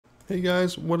Hey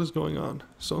guys, what is going on?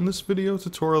 So in this video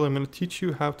tutorial I'm going to teach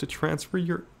you how to transfer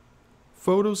your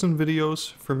photos and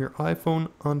videos from your iPhone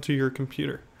onto your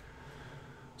computer.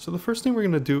 So the first thing we're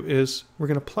going to do is we're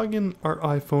going to plug in our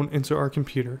iPhone into our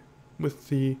computer with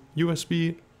the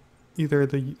USB, either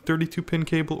the 32-pin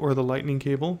cable or the lightning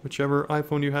cable, whichever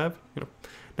iPhone you have.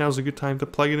 Now's a good time to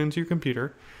plug it into your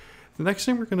computer. The next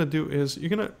thing we're going to do is you're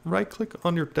going to right click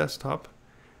on your desktop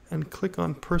and click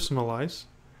on personalize.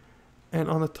 And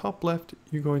on the top left,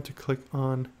 you're going to click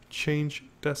on Change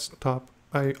Desktop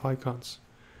Icons.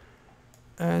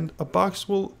 And a box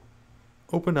will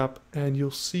open up and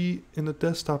you'll see in the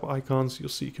desktop icons, you'll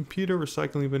see computer,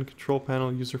 recycling bin, control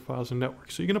panel, user files, and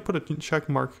network. So you're going to put a check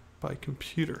mark by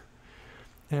computer.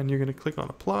 And you're going to click on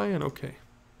Apply and OK.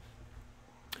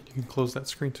 You can close that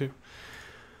screen too.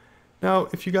 Now,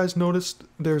 if you guys noticed,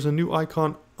 there's a new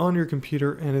icon on your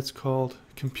computer and it's called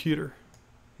Computer.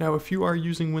 Now, if you are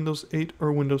using Windows 8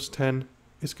 or Windows 10,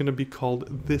 it's going to be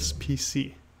called This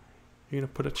PC. You're going to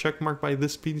put a check mark by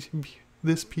this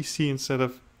PC instead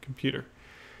of Computer.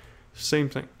 Same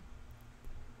thing.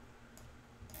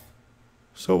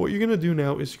 So what you're going to do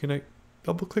now is you're going to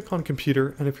double click on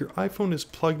Computer, and if your iPhone is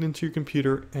plugged into your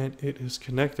computer and it is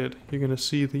connected, you're going to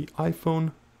see the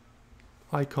iPhone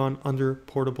icon under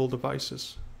Portable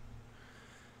Devices.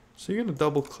 So you're going to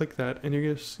double click that and you're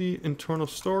going to see Internal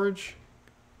Storage.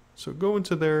 So go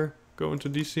into there, go into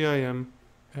DCIM,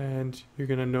 and you're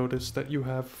going to notice that you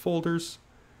have folders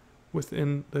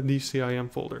within the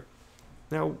DCIM folder.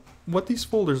 Now, what these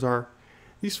folders are,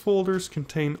 these folders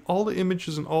contain all the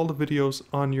images and all the videos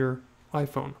on your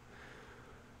iPhone.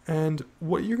 And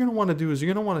what you're going to want to do is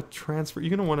you're going to want to transfer, you're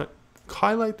going to want to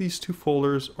highlight these two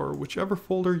folders or whichever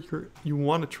folder you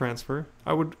want to transfer.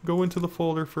 I would go into the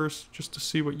folder first just to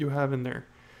see what you have in there.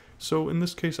 So in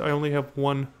this case, I only have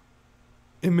one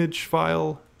image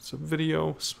file. It's a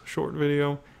video, short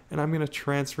video, and I'm going to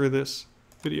transfer this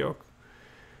video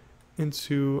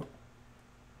onto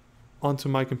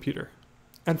my computer.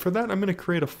 And for that, I'm going to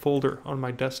create a folder on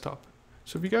my desktop.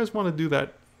 So if you guys want to do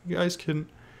that, you guys can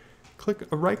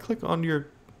right click on your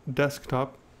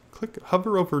desktop,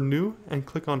 hover over New, and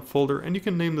click on Folder, and you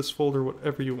can name this folder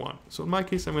whatever you want. So in my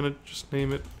case, I'm going to just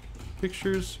name it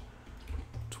Pictures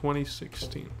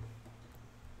 2016.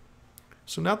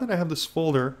 So now that I have this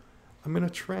folder, I'm going to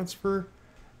transfer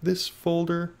this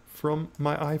folder from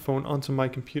my iPhone onto my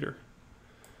computer.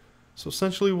 So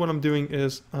essentially what I'm doing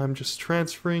is I'm just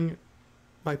transferring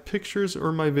my pictures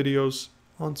or my videos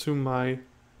onto my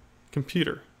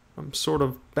computer. I'm sort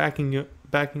of backing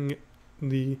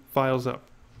the files up.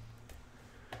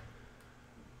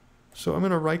 So I'm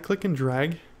going to right click and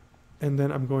drag, and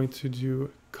then I'm going to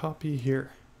do copy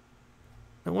here.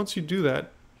 Now once you do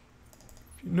that,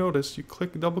 you notice you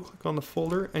double click on the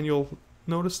folder and you'll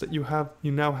notice that you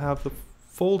now have the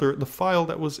folder, the file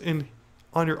that was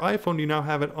on your iPhone, you now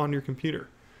have it on your computer.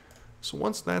 So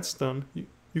once that's done,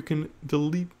 you can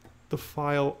delete the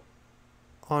file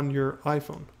on your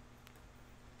iPhone.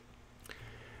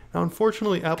 Now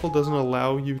unfortunately, Apple doesn't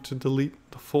allow you to delete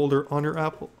the folder on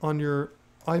your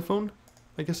iPhone.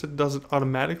 I guess it does it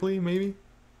automatically, maybe.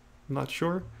 I'm not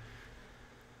sure.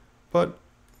 But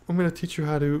I'm going to teach you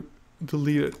how to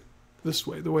delete it this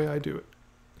way, the way I do it.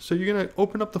 So you're going to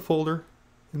open up the folder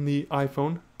in the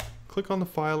iPhone, click on the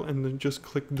file, and then just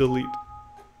click delete.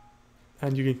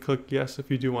 And you can click yes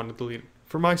if you do want to delete it.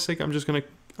 For my sake, I'm just going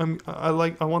to,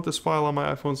 I want this file on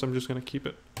my iPhone, so I'm just going to keep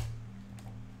it.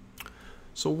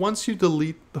 So once you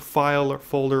delete the file or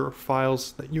folder or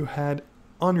files that you had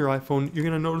on your iPhone, you're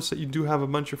going to notice that you do have a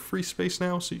bunch of free space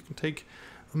now, so you can take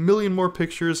a million more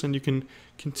pictures and you can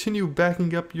continue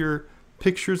backing up your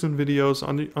pictures and videos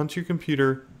onto your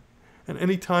computer, and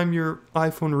anytime your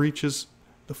iPhone reaches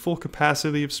the full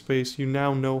capacity of space, you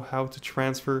now know how to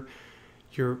transfer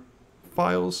your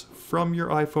files from your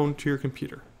iPhone to your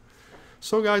computer.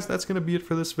 So guys, that's going to be it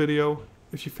for this video.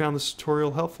 If you found this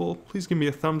tutorial helpful, please give me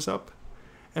a thumbs up,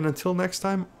 and until next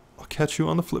time, I'll catch you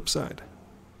on the flip side.